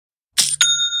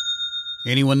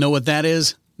Anyone know what that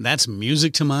is? That's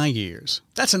music to my ears.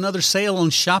 That's another sale on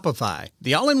Shopify,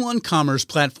 the all-in-one commerce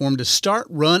platform to start,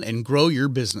 run, and grow your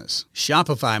business.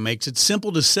 Shopify makes it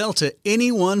simple to sell to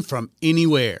anyone from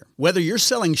anywhere. Whether you're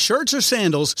selling shirts or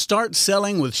sandals, start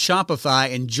selling with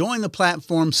Shopify and join the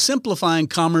platform simplifying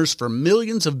commerce for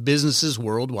millions of businesses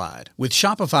worldwide. With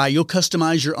Shopify, you'll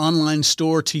customize your online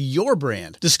store to your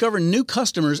brand, discover new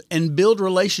customers, and build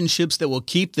relationships that will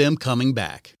keep them coming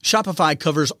back. Shopify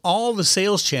covers all the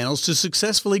sales channels to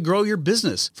successfully grow your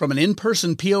business, from an in-person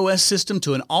POS system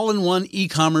to an all-in-one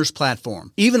e-commerce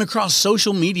platform, even across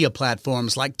social media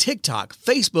platforms like TikTok,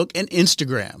 Facebook, and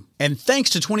Instagram. And thanks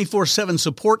to 24/7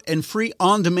 support and free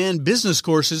on-demand business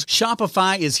courses,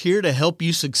 Shopify is here to help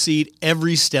you succeed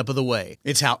every step of the way.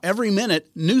 It's how every minute,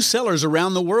 new sellers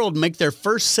around the world make their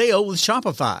first sale with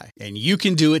Shopify. And you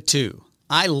can do it too.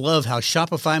 I love how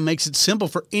Shopify makes it simple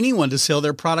for anyone to sell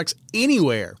their products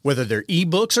anywhere. Whether they're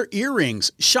ebooks or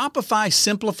earrings, Shopify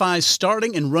simplifies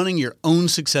starting and running your own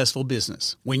successful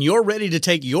business. When you're ready to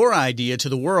take your idea to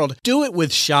the world, do it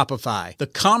with Shopify, the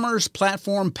commerce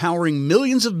platform powering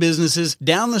millions of businesses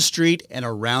down the street and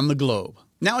around the globe.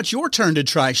 Now it's your turn to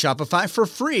try Shopify for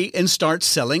free and start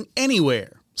selling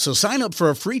anywhere. So sign up for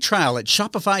a free trial at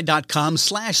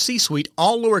shopify.com/C-Suite,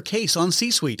 all lowercase on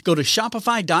C-Suite. Go to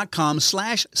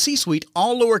shopify.com/C-Suite,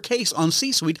 all lowercase on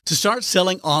C-Suite to start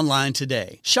selling online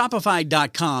today.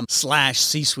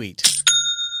 Shopify.com/C-Suite.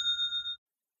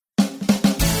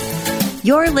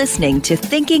 You're listening to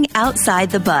Thinking Outside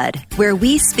the Bud, where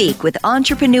we speak with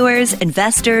entrepreneurs,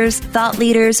 investors, thought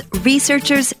leaders,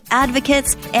 researchers,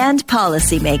 advocates, and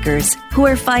policymakers who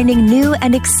are finding new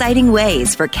and exciting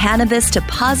ways for cannabis to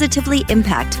positively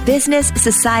impact business,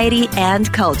 society,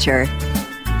 and culture.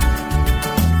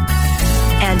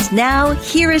 And now,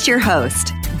 here is your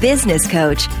host, business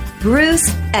coach, Bruce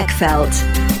Eckfeldt.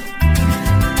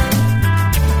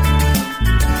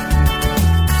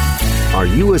 Are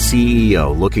you a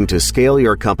CEO looking to scale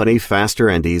your company faster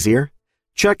and easier?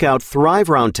 Check out Thrive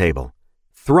Roundtable.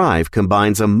 Thrive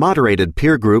combines a moderated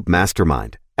peer group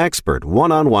mastermind, expert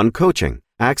one-on-one coaching,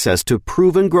 access to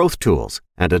proven growth tools,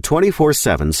 and a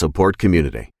 24/7 support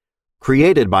community.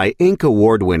 Created by Inc.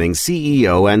 award-winning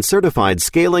CEO and certified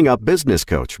scaling up business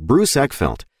coach Bruce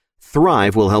Eckfeldt,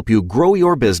 Thrive will help you grow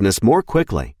your business more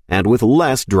quickly and with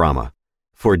less drama.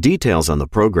 For details on the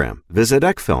program, visit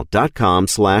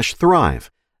eckfeldt.com/thrive.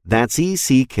 That's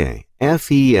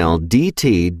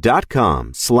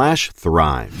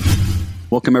ECKFELDT.com/thrive.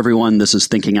 Welcome, everyone. This is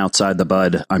Thinking Outside the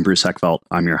Bud. I'm Bruce Eckfeldt.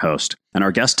 I'm your host. And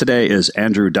our guest today is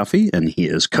Andrew Duffy, and he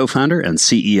is co-founder and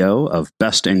CEO of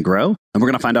Best and Grow. And we're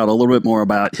going to find out a little bit more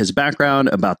about his background,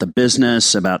 about the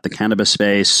business, about the cannabis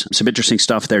space, some interesting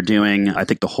stuff they're doing. I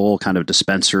think the whole kind of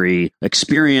dispensary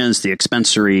experience, the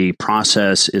dispensary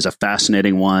process is a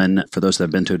fascinating one for those that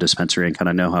have been to a dispensary and kind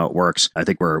of know how it works. I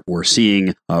think we're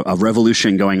seeing a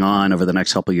revolution going on over the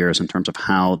next couple of years in terms of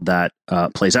how that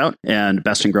plays out. And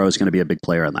Best and Grow is going to be a big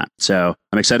player in that. So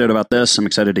I'm excited about this. I'm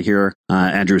excited to hear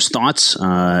Andrew's thoughts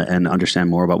and understand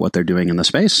more about what they're doing in the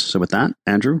space. So with that,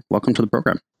 Andrew, welcome to the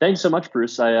program. Thanks so much,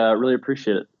 Bruce. I really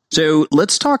appreciate it. So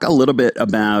let's talk a little bit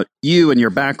about you and your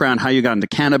background, how you got into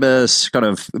cannabis, kind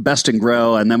of Best and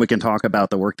Grow, and then we can talk about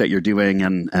the work that you're doing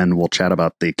and we'll chat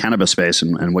about the cannabis space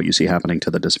and what you see happening to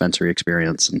the dispensary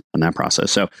experience and that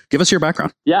process. So give us your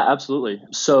background. Yeah, absolutely.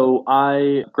 So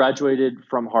I graduated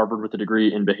from Harvard with a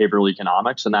degree in behavioral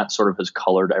economics, and that sort of has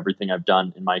colored everything I've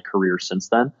done in my career since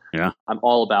then. Yeah. I'm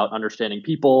all about understanding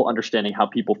people, understanding how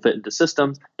people fit into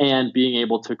systems, and being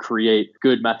able to create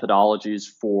good methodologies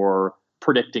for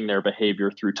predicting their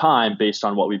behavior through time based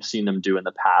on what we've seen them do in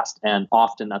the past. And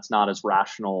often that's not as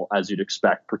rational as you'd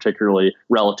expect, particularly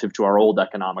relative to our old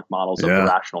economic models of the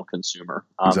rational consumer.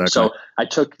 Exactly. So I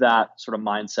took that sort of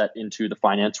mindset into the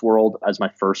finance world as my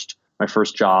first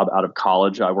job out of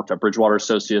college. I worked at Bridgewater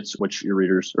Associates, which your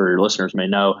readers or your listeners may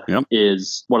know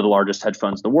is one of the largest hedge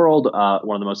funds in the world,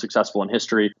 one of the most successful in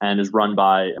history, and is run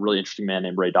by a really interesting man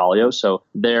named Ray Dalio. So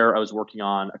there I was working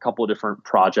on a couple of different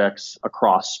projects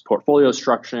across portfolio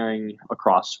structuring,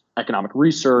 across economic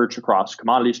research, across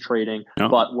commodities trading.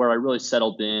 But where I really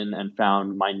settled in and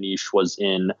found my niche was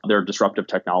in their disruptive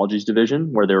technologies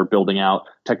division, where they were building out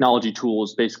technology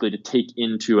tools basically to take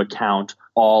into account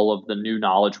all of the new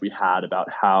knowledge we had about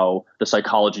how the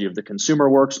psychology of the consumer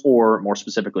works, or more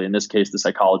specifically, in this case, the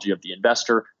psychology of the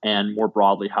investor, and more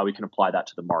broadly, how we can apply that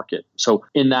to the market. So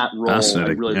in that role, I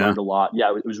really learned a lot.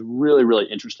 Yeah, it was really, really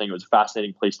interesting. It was a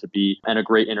fascinating place to be and a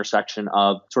great intersection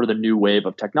of sort of the new wave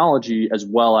of technology as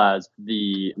well as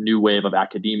the new wave of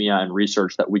academia and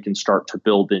research that we can start to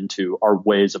build into our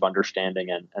ways of understanding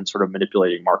and sort of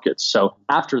manipulating markets. So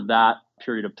after that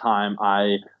period of time,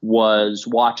 I was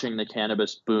watching the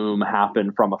cannabis boom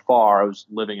happen from afar. I was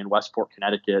living in Westport,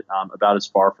 Connecticut, about as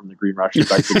far from the green rush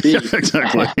as I could be.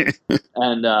 Exactly.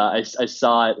 And I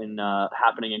saw it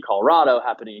happening in Colorado,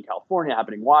 happening in California,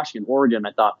 happening in Washington, Oregon.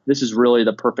 I thought this is really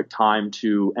the perfect time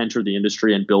to enter the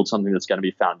industry and build something that's going to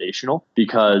be foundational,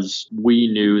 because we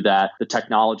knew that the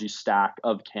technology stack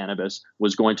of cannabis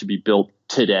was going to be built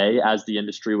today as the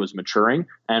industry was maturing,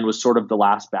 and was sort of the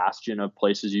last bastion of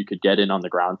places you could get in on the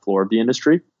ground floor of the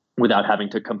industry without having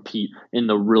to compete in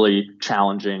the really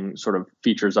challenging sort of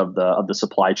features of the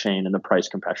supply chain and the price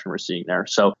compression we're seeing there.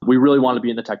 So we really want to be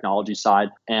in the technology side.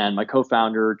 And my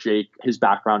co-founder, Jake, his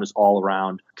background is all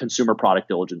around consumer product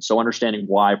diligence. So understanding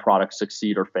why products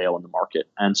succeed or fail in the market.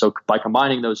 And so by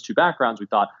combining those two backgrounds, we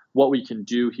thought what we can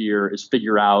do here is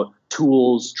figure out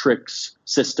tools, tricks,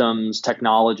 systems,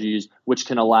 technologies, which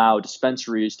can allow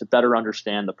dispensaries to better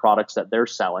understand the products that they're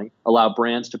selling, allow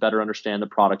brands to better understand the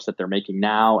products that they're making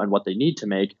now and what they need to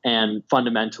make, and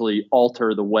fundamentally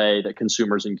alter the way that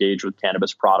consumers engage with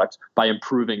cannabis products by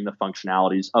improving the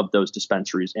functionalities of those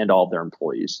dispensaries and all of their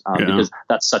employees. Because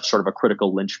that's such sort of a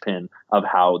critical linchpin of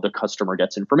how the customer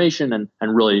gets information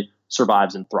and really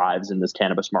survives and thrives in this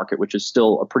cannabis market, which is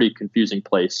still a pretty confusing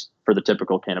place for the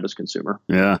typical cannabis consumer.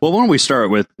 Yeah. Well, why don't we start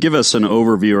with, give us an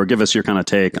overview or give us your kind of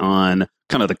take on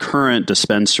kind of the current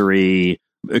dispensary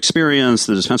experience,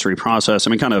 the dispensary process.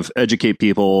 I mean, kind of educate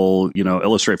people,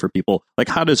 illustrate for people, like,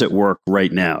 how does it work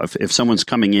right now? If someone's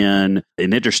coming in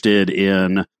and interested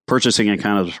in purchasing a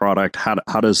cannabis product,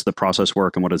 how does the process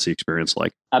work and what is the experience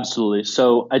like? Absolutely.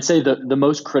 So I'd say the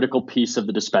most critical piece of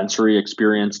the dispensary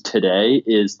experience today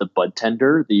is the bud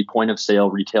tender, the point of sale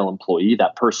retail employee,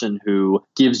 that person who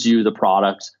gives you the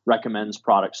products, recommends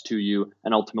products to you,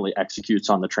 and ultimately executes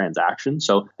on the transaction.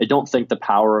 So I don't think the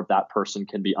power of that person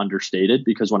can be understated,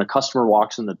 because when a customer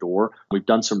walks in the door, we've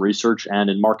done some research, and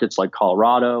in markets like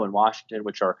Colorado and Washington,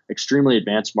 which are extremely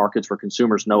advanced markets where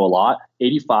consumers know a lot,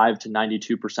 85 to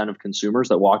 92% of consumers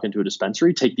that walk into a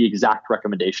dispensary take the exact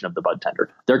recommendation of the bud tender.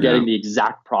 They're getting the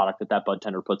exact product that bud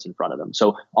tender puts in front of them.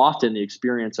 So often the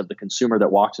experience of the consumer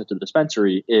that walks into the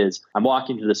dispensary is, I'm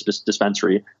walking to this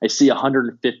dispensary, I see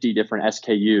 150 different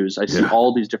SKUs, I see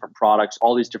all these different products,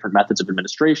 all these different methods of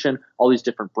administration, all these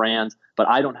different brands, but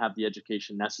I don't have the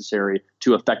education necessary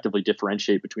to effectively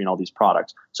differentiate between all these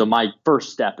products. So my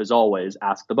first step is always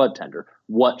ask the bud tender,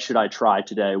 what should I try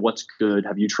today? What's good?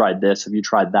 Have you tried this? Have you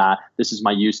tried that? This is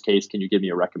my use case. Can you give me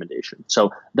a recommendation?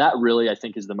 So that really, I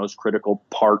think, is the most critical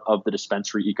part of the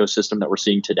dispensary ecosystem that we're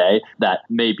seeing today that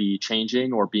may be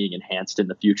changing or being enhanced in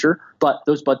the future. But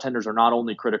those bud tenders are not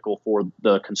only critical for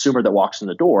the consumer that walks in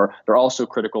the door, they're also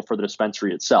critical for the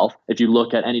dispensary itself. If you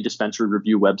look at any dispensary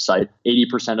review website,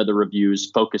 80% of the reviews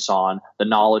focus on the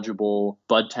knowledgeable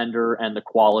bud tender and the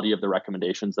quality of the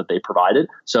recommendations that they provided.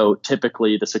 So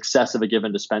typically the success of a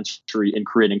given dispensary in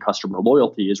creating customer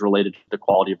loyalty is related to the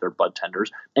quality of their bud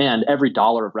tenders. And every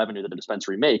dollar of revenue that the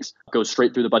dispensary makes goes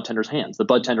straight through the bud tender's hands. The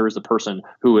bud tender is the person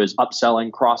who is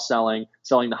upselling, cross-selling,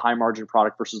 selling the high margin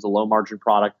product versus the low margin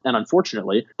product. And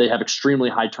unfortunately, they have extremely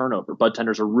high turnover. Bud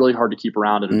tenders are really hard to keep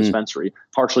around at a dispensary,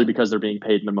 partially because they're being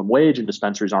paid minimum wage and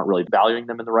dispensaries aren't really valuing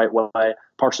them in the right way,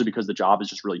 partially because the job is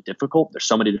just really difficult. There's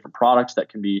so many different products that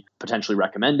can be potentially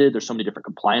recommended. There's so many different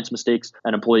compliance mistakes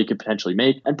an employee could potentially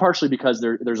make, and partially because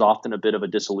there's often a bit of a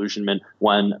disillusionment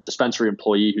when a dispensary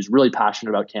employee who's really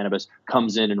passionate about cannabis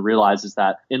comes in and realizes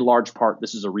that in large part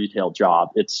this is a retail job.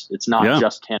 It's not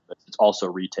just cannabis, it's also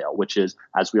retail, which is,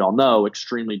 as we all know,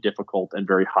 extremely difficult and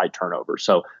very high turnover.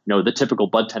 So, the typical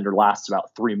bud tender lasts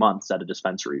about 3 months at a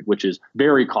dispensary, which is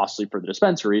very costly for the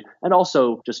dispensary and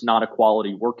also just not a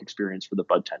quality work experience for the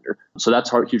bud tender. So that's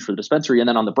huge for the dispensary. And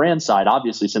then on the brand side,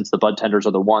 obviously, since the bud tenders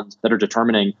are the ones that are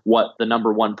determining what the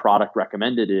number one product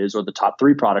recommended is or the top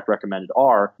 3 product recommended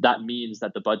are, that means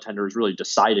that the bud tender is really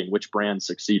deciding which brands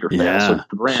succeed or fail. So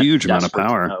the brand huge amount of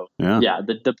power.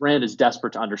 The brand is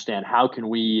desperate to understand how can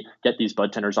we get these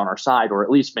bud tenders on our side, or at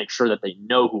least make sure that they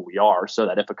know who we are, so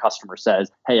that if a customer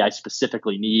says, hey, I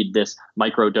specifically need this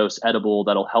microdose edible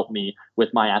that'll help me with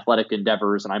my athletic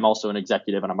endeavors, and I'm also an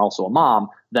executive and I'm also a mom,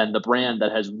 then the brand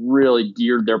that has really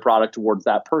geared their product towards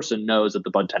that person knows that the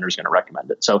bud tender is going to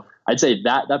recommend it. So I'd say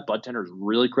that bud tender is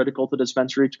really critical to the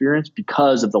dispensary experience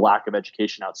because of the lack of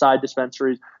education outside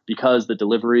dispensaries, because the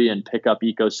delivery and pickup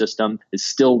ecosystem is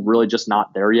still really just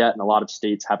not there yet, and a lot of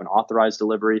states haven't authorized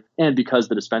delivery, and because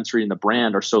the dispensary and the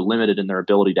brand are so limited in their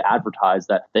ability to advertise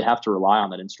that they have to rely on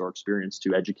that in-store experience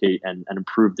to educate and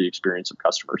improve the experience of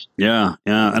customers. Yeah.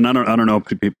 And I don't know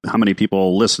how many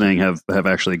people listening have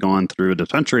actually gone through a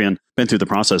dispensary and been through the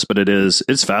process, but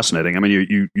it's fascinating. I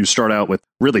mean, you start out with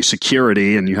really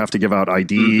security, and you have to give out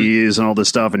IDs and all this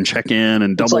stuff and check in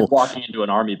and double. It's like walking into an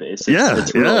army base.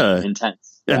 It's really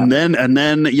intense. Yeah. And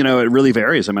then, you know, it really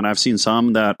varies. I mean, I've seen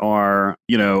some that are,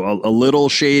 you know, a little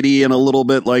shady and a little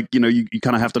bit like, you know, you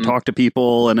kind of have to talk to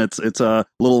people and it's a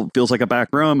little, feels like a back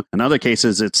room. In other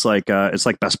cases, it's like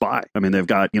Best Buy. I mean, they've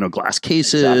got, you know, glass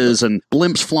cases and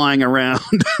blimps flying around,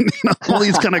 and, you know, all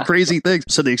these kind of crazy things.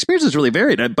 So the experience is really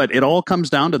varied, but it all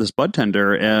comes down to this bud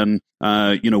tender. And,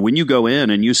 you know, when you go in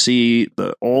and you see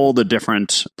all the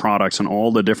different products and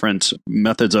all the different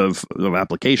methods of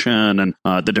application and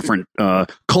the different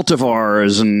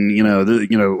cultivars and, you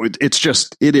know,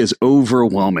 it is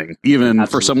overwhelming, even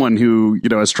Absolutely. For someone who, you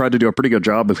know, has tried to do a pretty good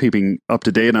job of keeping up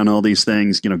to date on all these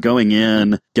things. You know, going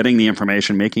in, getting the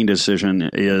information, making a decision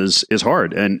is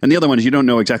hard. And the other one is you don't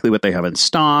know exactly what they have in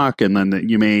stock. And then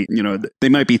you may, you know, they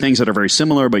might be things that are very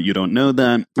similar, but you don't know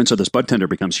that. And so this bud tender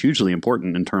becomes hugely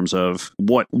important in terms of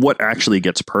what actually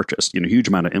gets purchased, you know, huge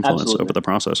amount of influence Absolutely. Over the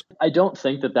process. I don't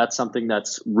think that that's something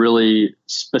that's really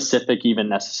specific even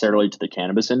necessarily to the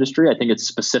cannabis industry. I think it's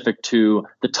specific to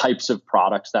the types of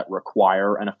products that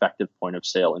require an effective point of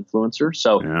sale influencer.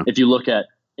 So if you look at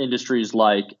industries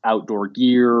like outdoor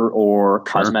gear or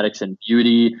cosmetics and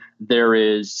beauty, there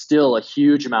is still a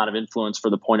huge amount of influence for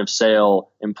the point of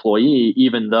sale employee,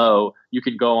 even though you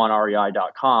can go on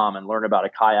REI.com and learn about a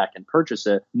kayak and purchase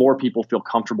it. More people feel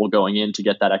comfortable going in to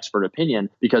get that expert opinion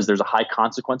because there's a high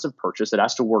consequence of purchase. It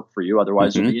has to work for you.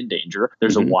 Otherwise, you'll be in danger.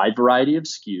 There's a wide variety of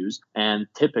SKUs. And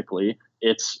typically,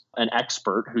 it's an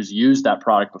expert who's used that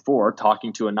product before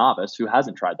talking to a novice who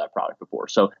hasn't tried that product before.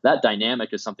 So that dynamic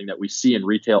is something that we see in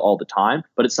retail all the time,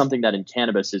 but it's something that in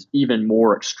cannabis is even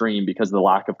more extreme because of the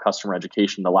lack of customer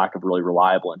education, the lack of really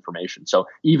reliable information. So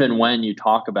even when you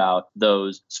talk about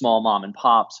those small mom and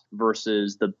pops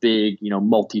versus the big, you know,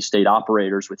 multi-state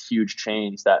operators with huge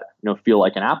chains that, you know, feel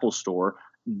like an Apple store,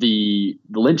 the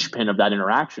linchpin of that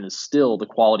interaction is still the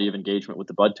quality of engagement with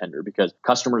the bud tender, because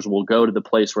customers will go to the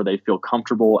place where they feel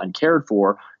comfortable and cared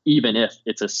for, even if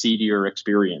it's a seedier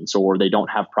experience or they don't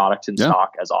have products in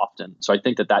stock as often. So I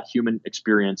think that human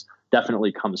experience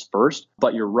definitely comes first.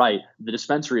 But you're right, the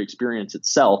dispensary experience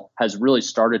itself has really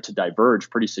started to diverge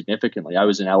pretty significantly. I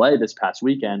was in LA this past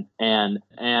weekend, and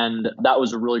that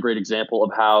was a really great example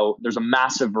of how there's a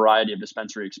massive variety of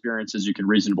dispensary experiences you can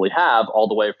reasonably have, all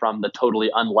the way from the totally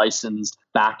unlicensed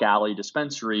back alley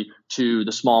dispensary to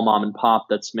the small mom and pop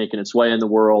that's making its way in the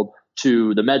world,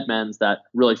 to the MedMens that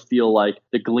really feel like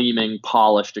the gleaming,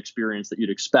 polished experience that you'd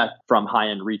expect from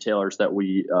high-end retailers that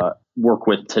we work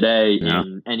with today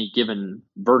in any given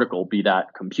vertical, be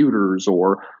that computers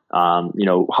or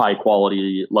high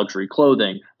quality luxury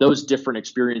clothing. Those different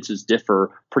experiences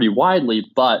differ pretty widely,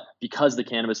 but because the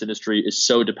cannabis industry is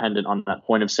so dependent on that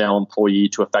point of sale employee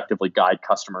to effectively guide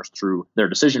customers through their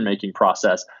decision-making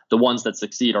process, the ones that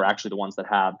succeed are actually the ones that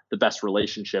have the best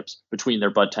relationships between their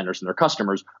bud tenders and their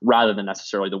customers, rather than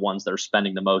necessarily the ones that are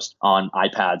spending the most on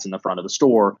iPads in the front of the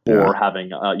store or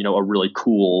having a really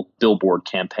cool billboard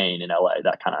campaign in LA,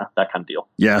 that kind of deal.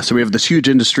 Yeah. So we have this huge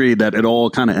industry that it all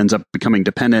kind of ends up becoming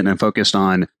dependent and focused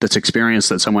on this experience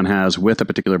that someone has with a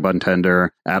particular bud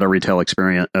tender at a retail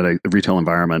experience, at a retail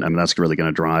environment. I mean, that's really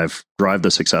going to drive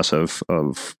the success of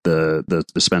the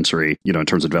dispensary, in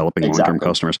terms of developing long-term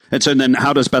customers. And so then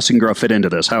how does Best and Grow fit into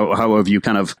this? How have you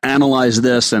kind of analyzed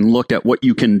this and looked at what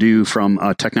you can do from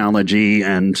technology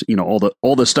and,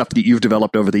 all the stuff that you've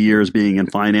developed over the years being in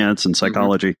finance and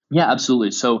psychology? Yeah,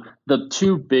 absolutely. So the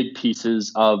two big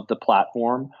pieces of the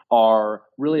platform are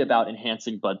really about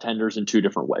enhancing bud tenders in two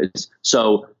different ways.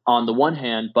 So on the one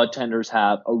hand, bud tenders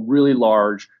have a really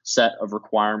large set of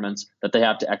requirements that they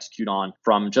have to execute on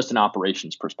from just an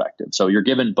operations perspective. So your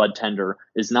given bud tender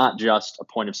is not just a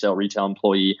point of sale retail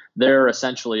employee. They're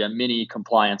essentially a mini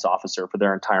compliance officer for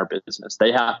their entire business.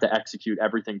 They have to execute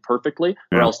everything perfectly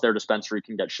or else their dispensary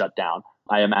can get shut down.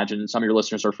 I imagine some of your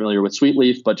listeners are familiar with Sweet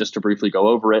Leaf, but just to briefly go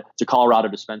over it, it's a Colorado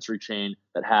dispensary chain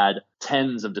that had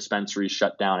tens of dispensaries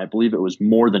shut down. I believe it was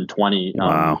more than 20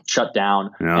 shut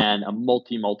down, and a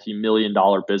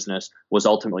multi-million-dollar business was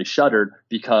ultimately shuttered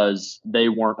because they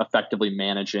weren't effectively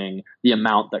managing the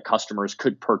amount that customers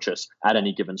could purchase at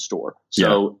any given store.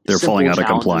 So they're falling out of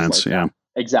compliance.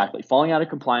 Exactly. Falling out of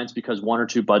compliance because one or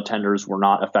two bud tenders were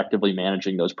not effectively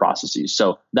managing those processes.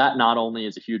 So that not only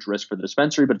is a huge risk for the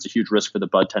dispensary, but it's a huge risk for the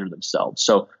bud tender themselves.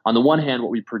 So on the one hand,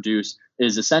 what we produce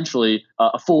is essentially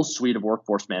a full suite of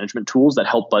workforce management tools that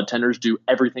help bud tenders do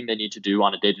everything they need to do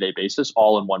on a day-to-day basis,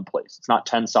 all in one place. It's not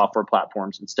 10 software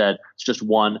platforms. Instead, it's just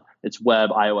one. It's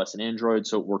web, iOS, and Android,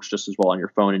 so it works just as well on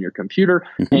your phone and your computer.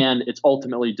 And it's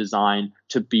ultimately designed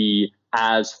to be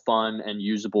as fun and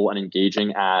usable and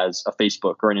engaging as a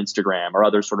Facebook or an Instagram or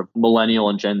other sort of millennial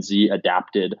and Gen Z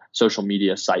adapted social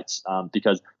media sites.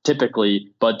 Because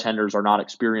typically bud tenders are not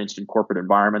experienced in corporate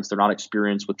environments. They're not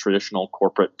experienced with traditional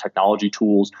corporate technology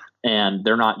tools, and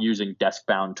they're not using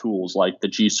desk-bound tools like the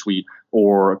G Suite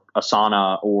or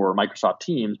Asana or Microsoft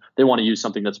Teams. They want to use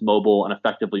something that's mobile and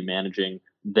effectively managing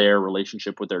their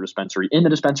relationship with their dispensary in the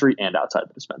dispensary and outside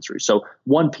the dispensary. So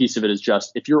one piece of it is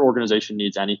just if your organization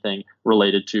needs anything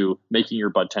related to making your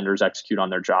bud tenders execute on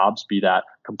their jobs, be that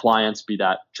compliance, be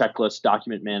that checklist,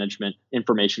 document management,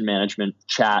 information management,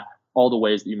 chat, all the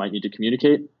ways that you might need to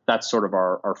communicate, that's sort of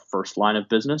our first line of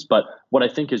business. But what I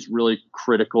think is really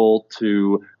critical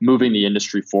to moving the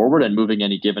industry forward and moving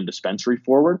any given dispensary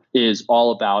forward is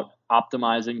all about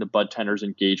optimizing the bud tender's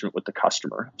engagement with the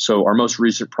customer. So our most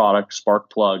recent product,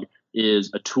 Sparkplug,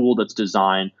 is a tool that's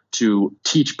designed to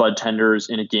teach bud tenders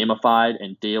in a gamified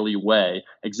and daily way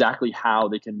exactly how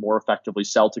they can more effectively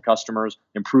sell to customers,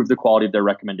 improve the quality of their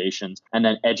recommendations, and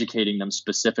then educating them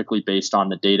specifically based on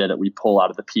the data that we pull out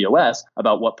of the POS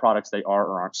about what products they are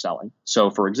or aren't selling. So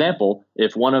for example,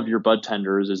 if one of your bud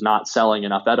tenders is not selling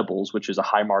enough edibles, which is a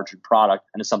high margin product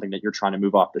and is something that you're trying to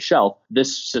move off the shelf,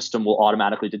 this system will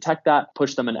automatically detect that,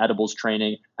 push them in edibles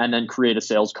training, and then create a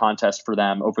sales contest for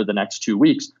them over the next 2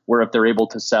 weeks, where if they're able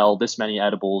to sell this many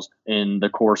edibles in the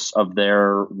course of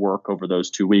their work over those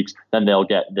 2 weeks, then they'll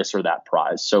get this or that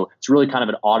prize. So it's really kind of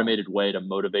an automated way to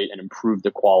motivate and improve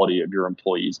the quality of your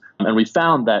employees. And we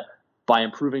found that by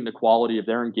improving the quality of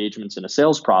their engagements in a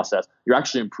sales process, you're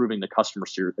actually improving the customer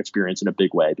experience in a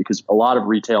big way, because a lot of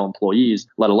retail employees,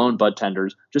 let alone bud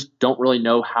tenders, just don't really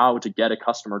know how to get a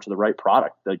customer to the right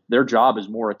product. Their job is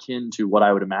more akin to what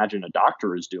I would imagine a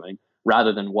doctor is doing,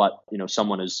 rather than what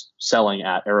someone is selling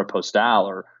at Aeropostale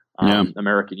or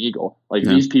American Eagle.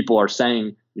 These people are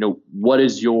saying, what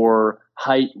is your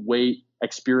height, weight,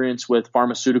 experience with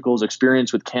pharmaceuticals,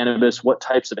 experience with cannabis? What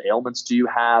types of ailments do you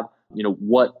have?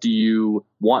 What do you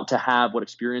want to have? What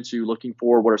experience are you looking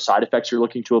for? What are side effects you're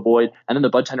looking to avoid? And then the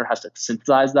bud tender has to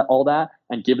synthesize all that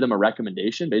and give them a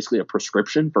recommendation, basically a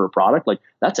prescription for a product.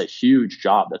 That's a huge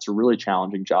job. That's a really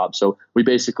challenging job. So we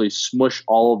basically smush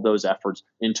all of those efforts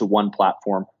into one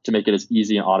platform to make it as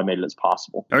easy and automated as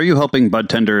possible. Are you helping bud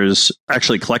tenders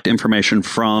actually collect information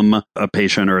from a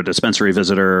patient or a dispensary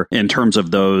visitor in terms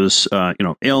of those,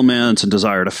 ailments and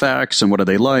desired effects, and what do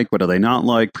they like, what do they not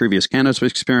like, previous cannabis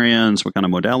experience, what kind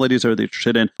of modalities are they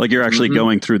interested in? You're actually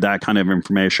going through that kind of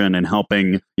information and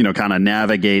helping, kind of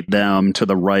navigate them to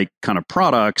the right kind of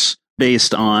products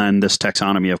based on this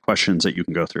taxonomy of questions that you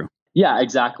can go through. Yeah,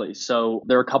 exactly. So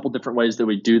there are a couple different ways that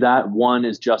we do that. One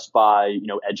is just by,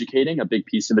 educating. A big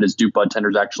piece of it is, do bud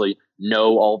tenders actually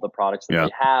know all the products that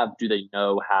they have? Do they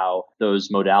know how those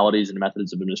modalities and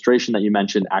methods of administration that you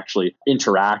mentioned actually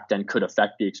interact and could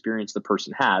affect the experience the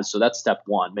person has? So that's step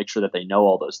one, make sure that they know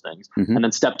all those things. And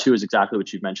then step two is exactly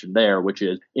what you've mentioned there, which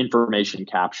is information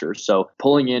capture. So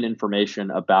pulling in information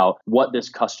about what this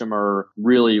customer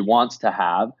really wants to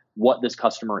have, what this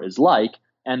customer is like,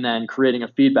 and then creating a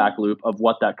feedback loop of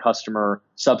what that customer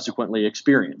subsequently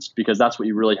experienced, because that's what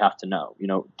you really have to know.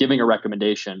 Giving a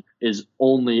recommendation is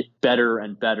only better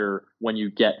and better when you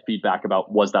get feedback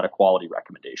about, was that a quality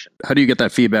recommendation? How do you get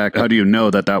that feedback? How do you know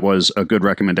that that was a good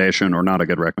recommendation or not a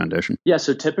good recommendation? Yeah,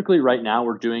 so typically right now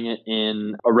we're doing it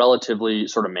in a relatively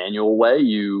sort of manual way.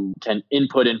 You can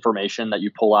input information that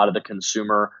you pull out of the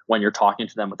consumer when you're talking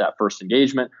to them with that first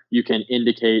engagement. You can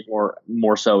indicate, or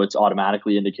more so, it's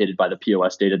automatically indicated by the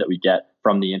POS data that we get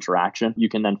from the interaction. You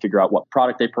can then figure out what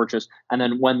product they purchased. And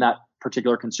then when that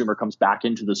particular consumer comes back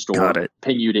into the store,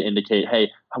 ping you to indicate, hey,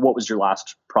 what was your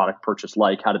last product purchase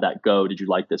like? How did that go? Did you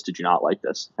like this? Did you not like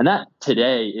this? And that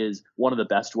today is one of the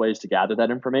best ways to gather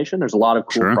that information. There's a lot of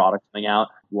cool products coming out,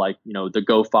 like, the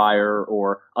Go Fire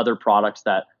or other products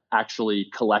that actually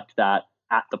collect that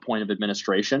at the point of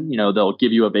administration. They'll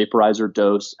give you a vaporizer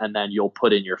dose and then you'll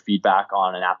put in your feedback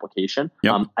on an application.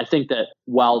 I think that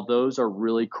while those are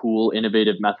really cool,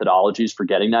 innovative methodologies for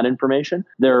getting that information,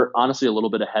 they're honestly a little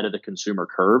bit ahead of the consumer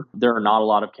curve. There are not a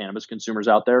lot of cannabis consumers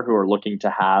out there who are looking to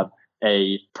have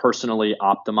a personally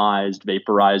optimized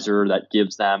vaporizer that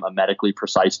gives them a medically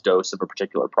precise dose of a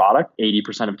particular product.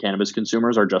 80% of cannabis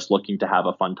consumers are just looking to have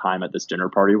a fun time at this dinner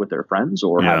party with their friends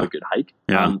or have a good hike.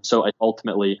 So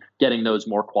ultimately, getting those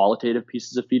more qualitative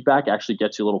pieces of feedback actually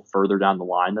gets you a little further down the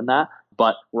line than that.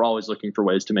 But we're always looking for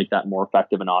ways to make that more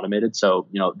effective and automated. So,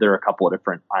 there are a couple of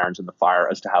different irons in the fire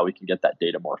as to how we can get that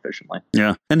data more efficiently.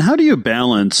 Yeah. And how do you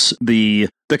balance the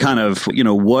the kind of,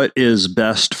 what is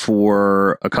best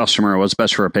for a customer, what's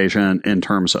best for a patient in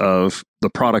terms of the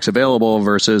products available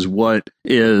versus what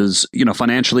is,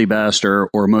 financially best or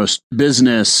most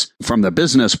business from the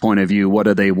business point of view, what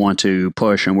do they want to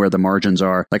push and where the margins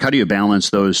are? Like, how do you balance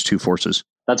those two forces?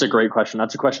 That's a great question.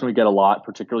 That's a question we get a lot,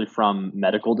 particularly from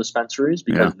medical dispensaries,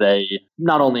 because they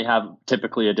not only have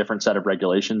typically a different set of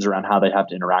regulations around how they have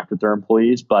to interact with their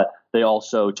employees, but they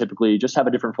also typically just have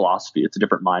a different philosophy. It's a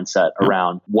different mindset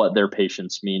around what their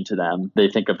patients mean to them. They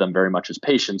think of them very much as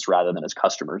patients rather than as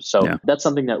customers. So that's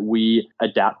something that we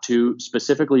adapt to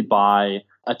specifically by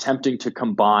attempting to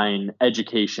combine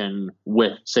education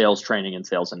with sales training and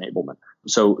sales enablement.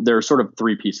 So there are sort of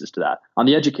three pieces to that. On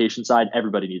the education side,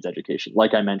 everybody needs education.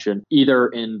 Like I mentioned, either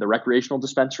in the recreational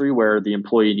dispensary where the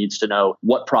employee needs to know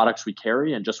what products we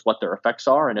carry and just what their effects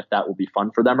are and if that will be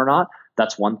fun for them or not.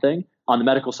 That's one thing. On the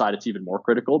medical side, it's even more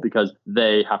critical because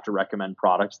they have to recommend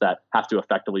products that have to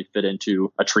effectively fit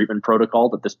into a treatment protocol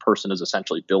that this person is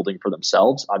essentially building for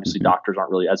themselves. Obviously, doctors aren't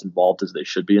really as involved as they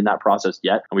should be in that process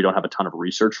yet. And we don't have a ton of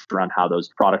research around how those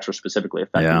products are specifically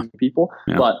affecting people.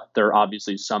 But there are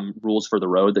obviously some rules for the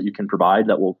road that you can provide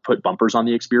that will put bumpers on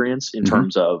the experience in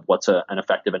terms of what's an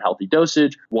effective and healthy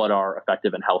dosage, what are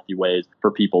effective and healthy ways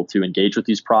for people to engage with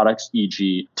these products,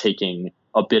 e.g. taking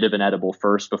a bit of an edible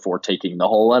first before taking the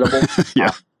whole edible.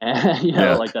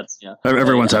 Like that's,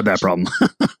 everyone's had that problem.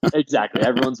 Exactly.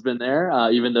 Everyone's been there,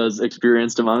 even those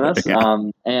experienced among us.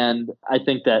 And I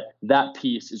think that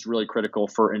piece is really critical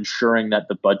for ensuring that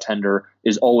the bud tender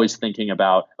is always thinking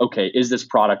about, okay, is this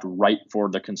product right for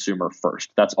the consumer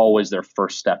first? That's always their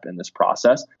first step in this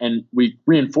process. And we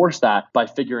reinforce that by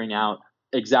figuring out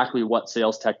exactly what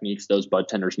sales techniques those bud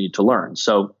tenders need to learn.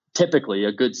 So typically,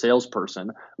 a good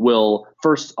salesperson will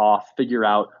first off figure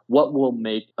out what will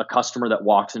make a customer that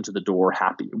walks into the door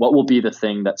happy. What will be the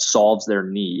thing that solves their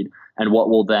need and what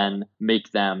will then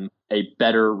make them a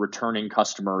better returning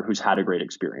customer who's had a great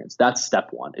experience. That's step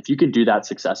one. If you can do that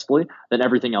successfully, then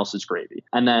everything else is gravy.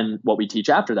 And then what we teach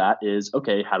after that is,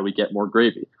 okay, how do we get more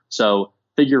gravy? So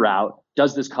figure out,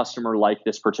 does this customer like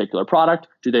this particular product?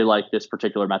 Do they like this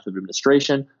particular method of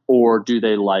administration? Or do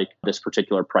they like this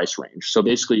particular price range? So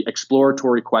basically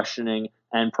exploratory questioning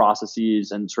and processes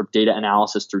and sort of data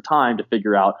analysis through time to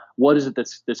figure out what is it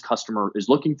that this customer is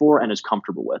looking for and is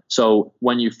comfortable with. So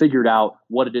when you figured out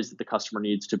what it is that the customer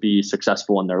needs to be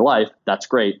successful in their life, that's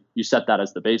great. You set that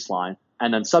as the baseline.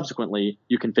 And then subsequently,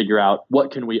 you can figure out what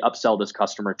can we upsell this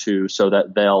customer to so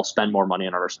that they'll spend more money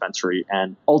in our dispensary.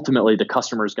 And ultimately, the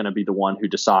customer is going to be the one who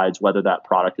decides whether that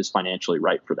product is financially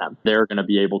right for them. They're going to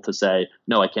be able to say,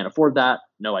 no, I can't afford that.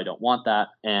 No, I don't want that.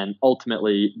 And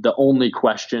ultimately, the only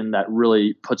question that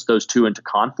really puts those two into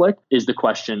conflict is the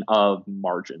question of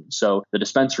margin. So the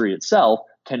dispensary itself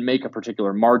can make a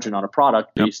particular margin on a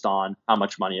product based on how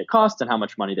much money it costs and how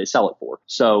much money they sell it for.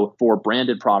 So for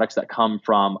branded products that come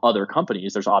from other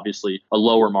companies, there's obviously a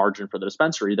lower margin for the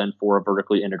dispensary than for a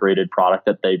vertically integrated product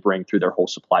that they bring through their whole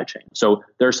supply chain. So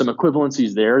there are some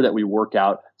equivalencies there that we work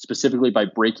out specifically by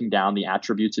breaking down the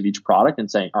attributes of each product and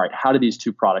saying, all right, how do these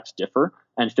two products differ?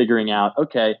 And figuring out,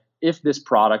 okay, if this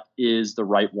product is the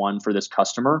right one for this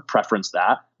customer, preference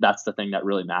that. That's the thing that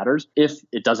really matters. If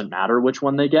it doesn't matter which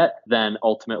one they get, then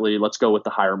ultimately let's go with the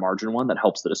higher margin one that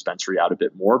helps the dispensary out a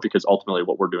bit more, because ultimately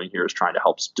what we're doing here is trying to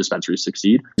help dispensaries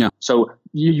succeed. So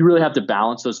you really have to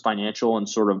balance those financial and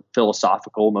sort of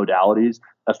philosophical modalities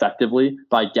effectively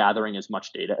by gathering as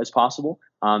much data as possible,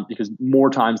 because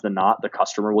more times than not, the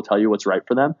customer will tell you what's right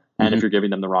for them. And if you're giving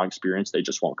them the wrong experience, they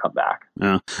just won't come back.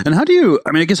 And how do you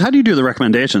do the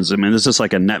recommendations? I mean, is this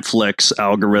like a Netflix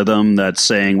algorithm that's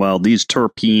saying, well, these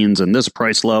terpenes and this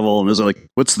price level, and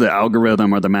what's the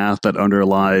algorithm or the math that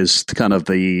underlies kind of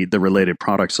the related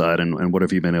product side? And what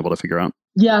have you been able to figure out?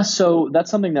 Yeah, so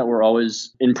that's something that we're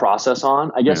always in process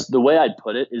on. I guess the way I'd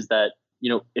put it is that,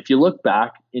 if you look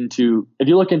into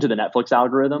the Netflix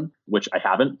algorithm, which I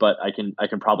haven't, but I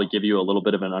can probably give you a little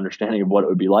bit of an understanding of what it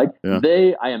would be like.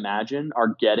 They, I imagine,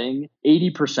 are getting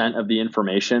 80% of the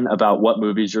information about what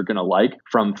movies you're going to like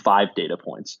from 5 data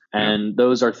points. And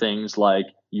those are things like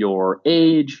your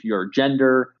age, your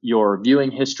gender, your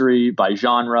viewing history by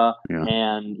genre,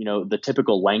 and the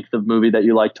typical length of movie that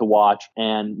you like to watch,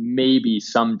 and maybe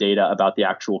some data about the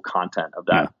actual content of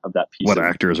that piece. What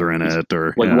actors are in it,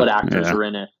 or what actors are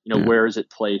in it, where is it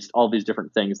placed, all these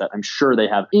different things that I'm sure they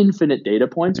have infinite data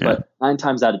points, but 9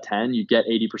 times out of 10, you get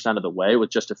 80% of the way with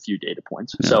just a few data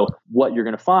points. So what you're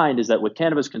going to find is that with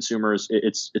cannabis consumers,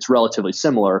 it's relatively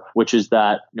similar, which is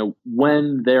that,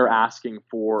 when they're asking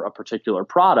for a particular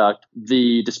product,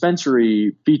 the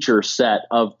dispensary feature set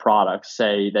of products,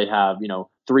 say they have,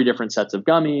 3 different sets of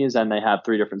gummies and they have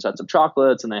 3 different sets of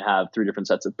chocolates and they have 3 different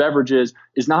sets of beverages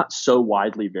is not so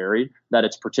widely varied that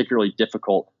it's particularly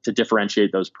difficult to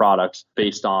differentiate those products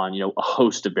based on, a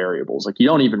host of variables. Like you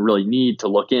don't even really need to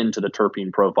look into the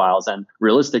terpene profiles. And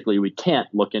realistically, we can't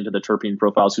look into the terpene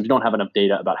profiles because we don't have enough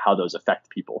data about how those affect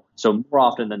people. So more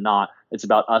often than not, it's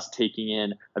about us taking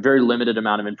in a very limited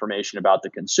amount of information about the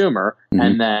consumer.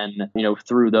 And then,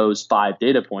 through those 5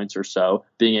 data points or so,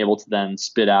 being able to then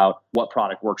spit out what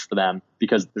product works for them,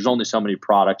 because there's only so many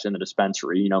products in the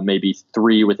dispensary, maybe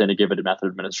 3 within a given method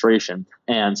of administration.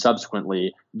 And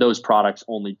subsequently, those products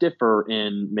only differ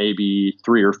in maybe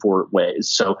 3 or 4 ways.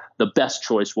 So the best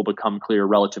choice will become clear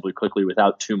relatively quickly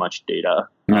without too much data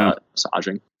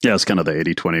massaging. Yeah, it's kind of the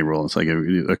 80-20 rule. It's like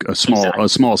a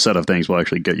small set of things will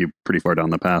actually get you pretty far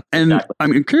down the path. And exactly.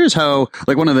 I'm curious how,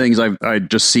 like one of the things I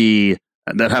just see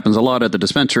that happens a lot at the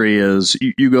dispensary is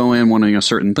you go in wanting a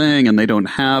certain thing and they don't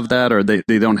have that, or they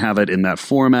don't have it in that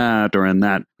format or in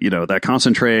that, that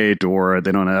concentrate, or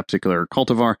they don't have a particular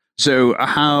cultivar. So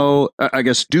how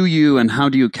do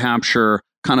you capture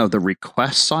kind of the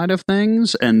request side of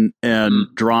things and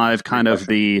drive kind of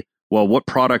the, well, what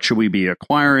product should we be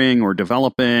acquiring or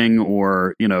developing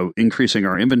or, increasing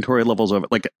our inventory levels of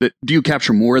it? Like, do you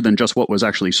capture more than just what was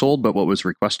actually sold, but what was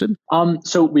requested?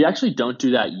 So we actually don't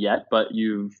do that yet, but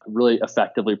you've really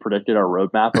effectively predicted our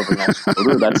roadmap over the next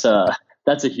quarter.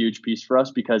 That's a huge piece for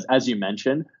us because, as you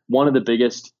mentioned, one of the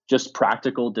biggest just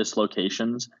practical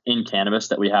dislocations in cannabis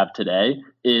that we have today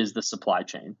is the supply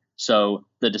chain. So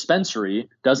the dispensary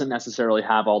doesn't necessarily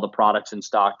have all the products in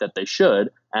stock that they should.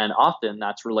 And often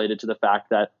that's related to the fact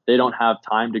that they don't have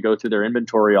time to go through their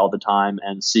inventory all the time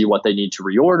and see what they need to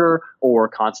reorder or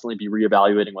constantly be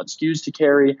reevaluating what SKUs to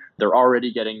carry. They're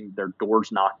already getting their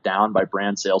doors knocked down by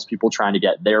brand salespeople trying to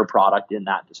get their product in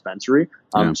that dispensary.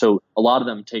 So a lot of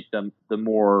them take the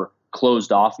more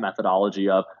closed off methodology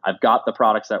of I've got the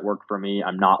products that work for me.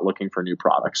 I'm not looking for new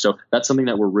products. So that's something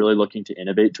that we're really looking to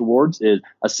innovate towards, is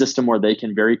a system where they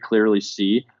can very clearly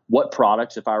see what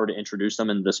products, if I were to introduce them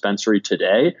in the dispensary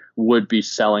today, would be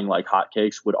selling like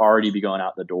hotcakes, would already be going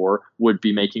out the door, would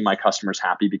be making my customers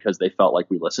happy because they felt like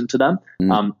we listened to them.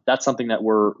 That's something that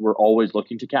we're always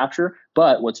looking to capture.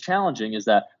 But what's challenging is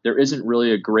that there isn't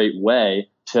really a great way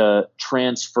to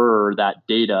transfer that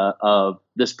data of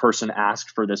this person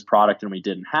asked for this product and we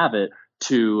didn't have it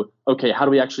to, okay, how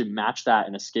do we actually match that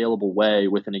in a scalable way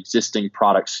with an existing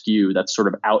product SKU that's sort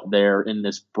of out there in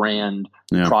this brand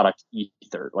product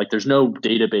ether? Like there's no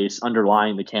database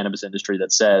underlying the cannabis industry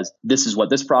that says, this is what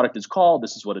this product is called,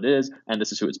 this is what it is, and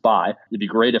this is who it's by. It'd be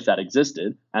great if that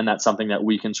existed. And that's something that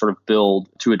we can sort of build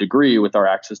to a degree with our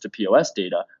access to POS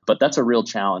data. But that's a real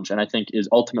challenge. And I think is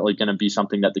ultimately going to be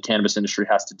something that the cannabis industry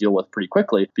has to deal with pretty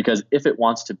quickly, because if it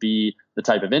wants to be the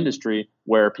type of industry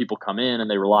where people come in and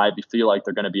they reliably feel like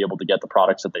they're going to be able to get the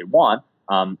products that they want,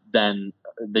 then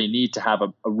they need to have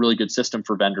a really good system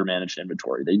for vendor managed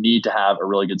inventory. They need to have a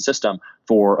really good system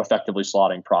for effectively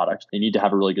slotting products. They need to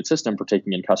have a really good system for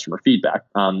taking in customer feedback.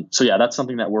 So yeah, that's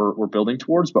something that we're building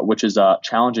towards, but which is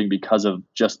challenging because of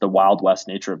just the Wild West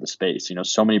nature of the space.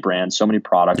 So many brands, so many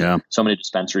products, so many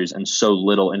dispensaries, and so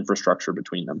little infrastructure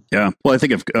between them. Yeah. Well, I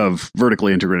think of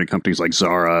vertically integrated companies like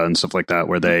Zara and stuff like that,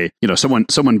 where they,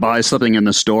 someone buys something in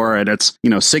the store and it's,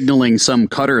 signaling some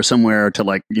cutter somewhere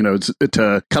to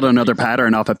to cut another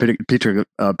pattern off a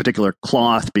particular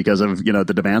cloth because of,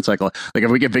 the demand cycle. Like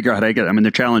if we can figure out how to get, the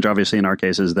challenge obviously in our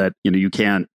case is that, you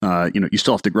can't, you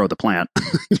still have to grow the plant.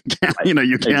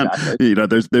 you can't, exactly.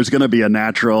 There's going to be a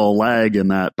natural lag in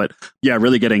that, but yeah,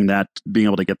 really getting that, being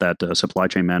able to get that supply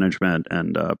chain management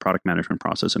and product management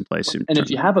process in place. And if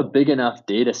you have a big enough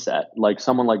data set, like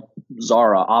someone like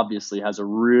Zara obviously has a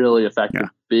really effective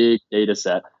big data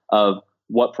set of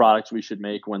what products we should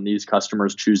make when these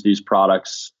customers choose these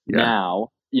products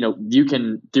now. You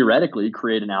can theoretically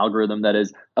create an algorithm that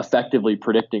is effectively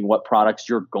predicting what products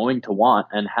you're going to want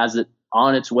and has it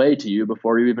on its way to you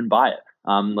before you even buy it.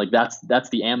 That's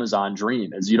the Amazon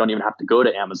dream, is you don't even have to go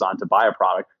to Amazon to buy a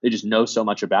product. They just know so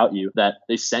much about you that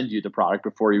they send you the product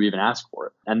before you even ask for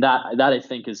it. And that I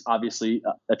think is obviously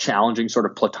a challenging sort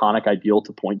of platonic ideal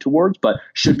to point towards, but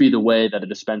should be the way that a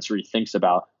dispensary thinks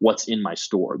about what's in my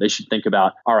store. They should think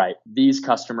about, all right, these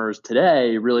customers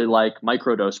today really like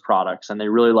microdose products and they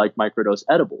really like microdose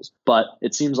edibles. But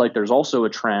it seems like there's also a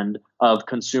trend of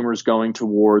consumers going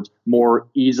towards more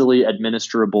easily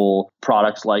administrable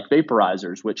products like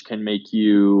vaporizers, which can make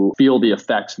you feel the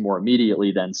effects more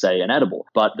immediately than, say, an edible.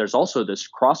 But there's also this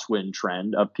crosswind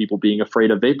trend of people being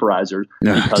afraid of vaporizers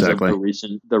because of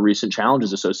the recent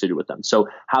challenges associated with them. So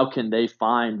how can they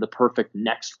find the perfect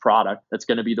next product that's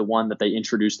going to be the one that they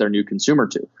introduce their new consumer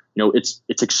to?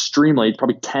 it's extremely,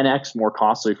 probably 10x more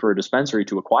costly for a dispensary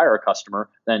to acquire a customer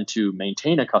than to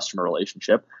maintain a customer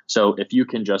relationship. So if you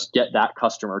can just get that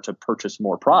customer to purchase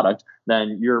more product,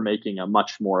 then you're making a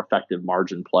much more effective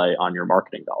margin play on your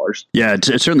marketing dollars. Yeah, it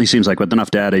certainly seems like with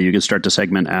enough data, you can start to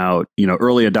segment out,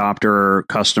 early adopter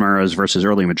customers versus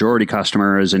early majority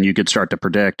customers. And you could start to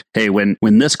predict, hey, when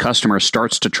this customer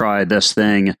starts to try this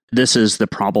thing, this is the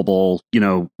probable,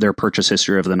 their purchase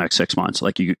history over the next 6 months.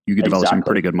 Like you could develop some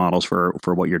pretty good models for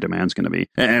what your demand's going to be.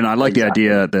 And I like the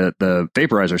idea that the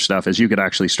vaporizer stuff is you could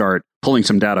actually start pulling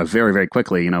some data very, very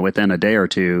quickly, within a day or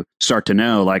two, start to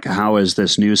know like how is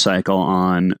this news cycle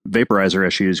on vaporizer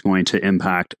issues going to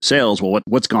impact sales? Well,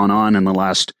 what's gone on in the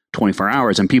last 24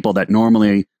 hours, and people that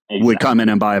normally would come in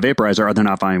and buy a vaporizer, are they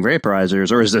not buying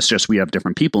vaporizers? Or is this just we have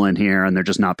different people in here and they're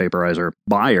just not vaporizer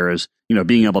buyers?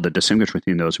 Being able to distinguish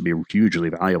between those would be hugely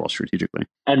valuable strategically.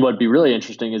 And what'd be really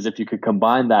interesting is if you could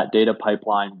combine that data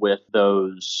pipeline with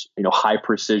those, high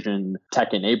precision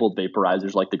tech enabled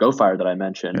vaporizers like the GoFire that I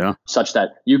mentioned, such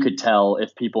that you could tell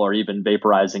if people are even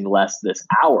vaporizing less this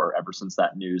hour ever since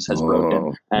that news has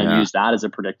broken, and use that as a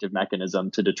predictive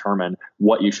mechanism to determine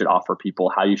what you should offer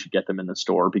people, how you should get them in the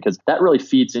store, because that really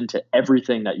feeds into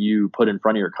everything that you put in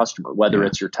front of your customer, whether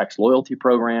it's your text loyalty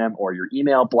program or your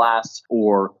email blasts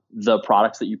or the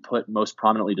products that you put most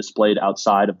prominently displayed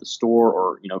outside of the store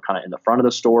or, kind of in the front of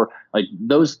the store. Like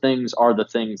those things are the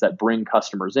things that bring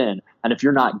customers in. And if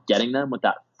you're not getting them with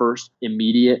that first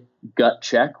immediate gut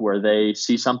check where they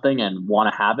see something and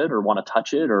want to have it or want to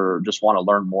touch it or just want to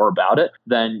learn more about it,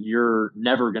 then you're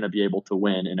never going to be able to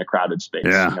win in a crowded space.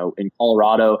 In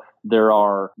Colorado, there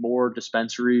are more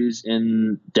dispensaries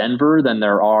in Denver than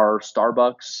there are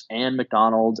Starbucks and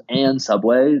McDonald's and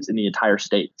Subways in the entire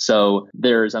state. So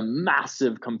there's a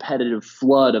massive competitive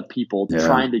flood of people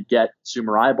trying to get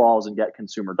consumer eyeballs and get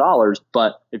consumer dollars.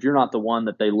 But if you're not the one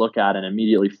that they look at and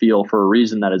immediately feel for a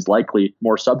reason that is likely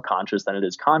more subconscious than it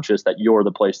is conscious that you're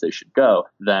the place they should go,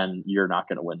 then you're not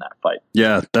going to win that fight.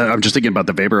 Yeah, I'm just thinking about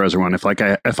the vaporizer one.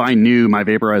 If I knew my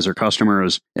vaporizer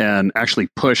customers and actually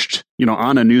pushed,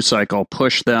 on a news cycle,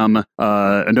 push them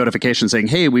a notification saying,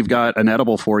 hey, we've got an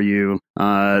edible for you.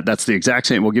 That's the exact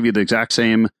same. We'll give you the exact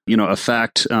same,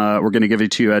 effect. We're going to give it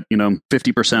to you at,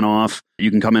 50% off. You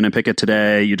can come in and pick it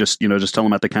today. You just tell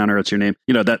them at the counter, it's your name.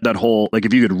 That whole, like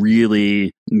if you could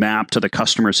really map to the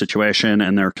customer situation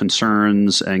and their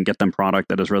concerns and get them product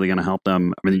that is really going to help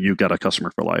them. I mean, you've got a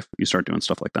customer for life. You start doing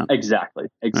stuff like that. Exactly.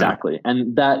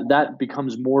 And that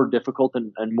becomes more difficult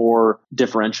and more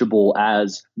differentiable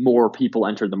as more people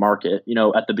enter the market.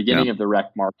 At the beginning of the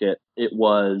rec market, it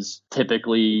was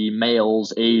typically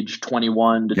males aged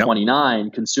 21 to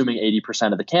 29 consuming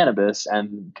 80% of the cannabis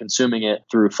and consuming it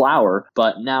through flower.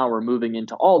 But now we're moving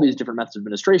into all these different methods of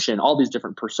administration, all these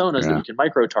different personas that you can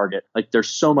micro-target. Like there's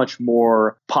so much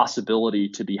more possibility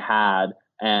to be had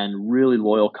and really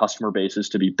loyal customer bases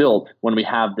to be built when we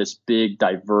have this big,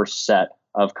 diverse set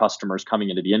of customers coming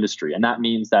into the industry. And that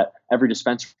means that every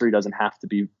dispensary doesn't have to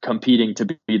be competing to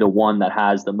be the one that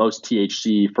has the most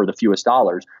THC for the fewest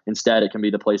dollars. Instead, it can be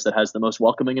the place that has the most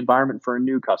welcoming environment for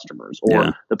new customers,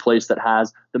 or the place that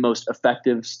has the most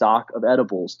effective stock of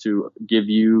edibles to give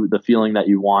you the feeling that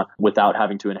you want without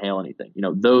having to inhale anything.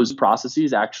 Those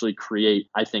processes actually create,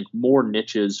 I think, more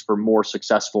niches for more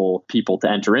successful people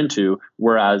to enter into,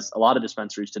 whereas a lot of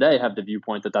dispensaries today have the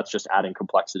viewpoint that that's just adding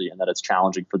complexity and that it's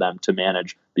challenging for them to manage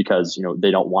because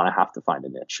they don't want to have to find a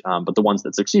niche. But the ones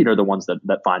that succeed are the ones that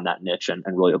find that niche and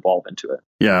really evolve into it.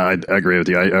 Yeah, I agree with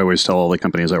you. I always tell all the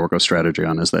companies I work with strategy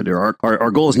on is that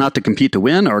our goal is not to compete to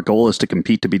win. Our goal is to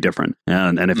compete to be different.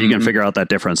 And if you can figure out that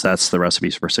difference, that's the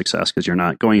recipe for success, because you're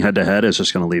not going head to head. It's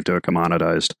just going to lead to a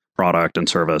commoditized product and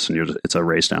service, and it's a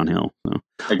race downhill. So,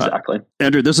 exactly.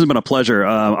 Andrew, this has been a pleasure.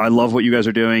 I love what you guys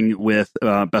are doing with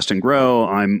Best and Grow.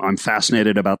 I'm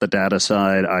fascinated about the data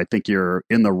side. I think you're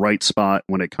in the right spot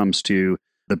when it comes to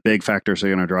the big factors that are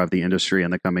going to drive the industry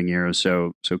in the coming years.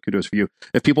 So kudos for you.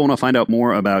 If people want to find out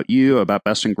more about you, about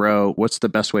Best and Grow, what's the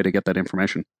best way to get that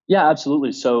information? Yeah,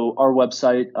 absolutely. So our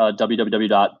website,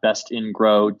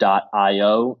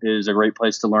 www.bestingrow.io, is a great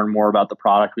place to learn more about the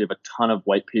product. We have a ton of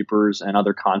white papers and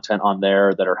other content on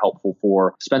there that are helpful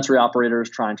for dispensary operators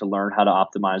trying to learn how to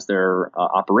optimize their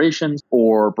operations,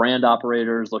 or brand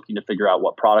operators looking to figure out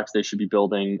what products they should be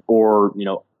building, or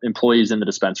employees in the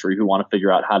dispensary who want to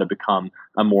figure out how to become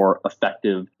a more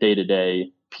effective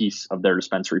day-to-day piece of their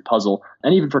dispensary puzzle,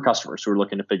 and even for customers who are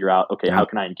looking to figure out, okay, how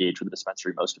can I engage with the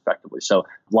dispensary most effectively? So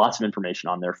lots of information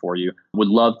on there for you. Would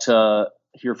love to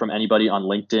hear from anybody on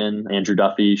LinkedIn. Andrew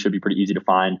Duffy should be pretty easy to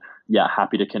find. Yeah,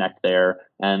 happy to connect there.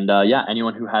 And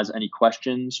anyone who has any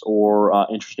questions or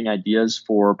interesting ideas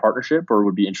for partnership or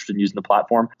would be interested in using the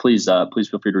platform, please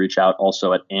feel free to reach out.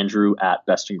 Also at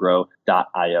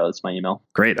andrew@bestandgrow.io. That's my email.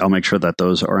 Great. I'll make sure that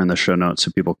those are in the show notes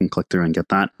so people can click through and get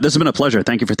that. This has been a pleasure.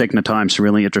 Thank you for taking the time. Some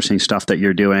really interesting stuff that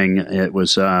you're doing. It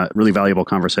was a really valuable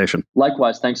conversation.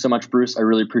 Likewise. Thanks so much, Bruce. I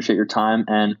really appreciate your time.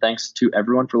 And thanks to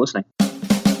everyone for listening.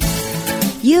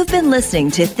 You've been listening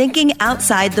to Thinking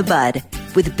Outside the Bud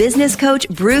with business coach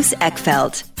Bruce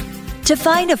Eckfeldt. To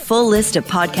find a full list of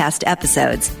podcast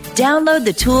episodes, download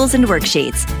the tools and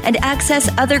worksheets, and access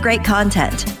other great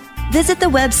content, visit the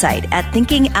website at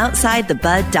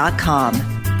thinkingoutsidethebud.com.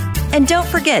 And don't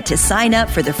forget to sign up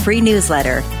for the free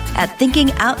newsletter at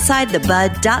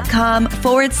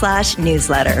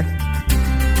thinkingoutsidethebud.com/newsletter.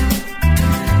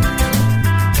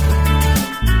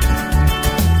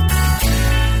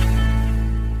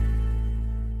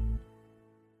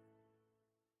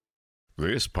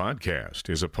 This podcast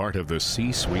is a part of the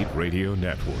C-Suite Radio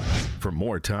Network. For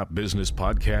more top business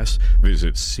podcasts,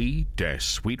 visit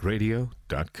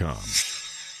c-suiteradio.com.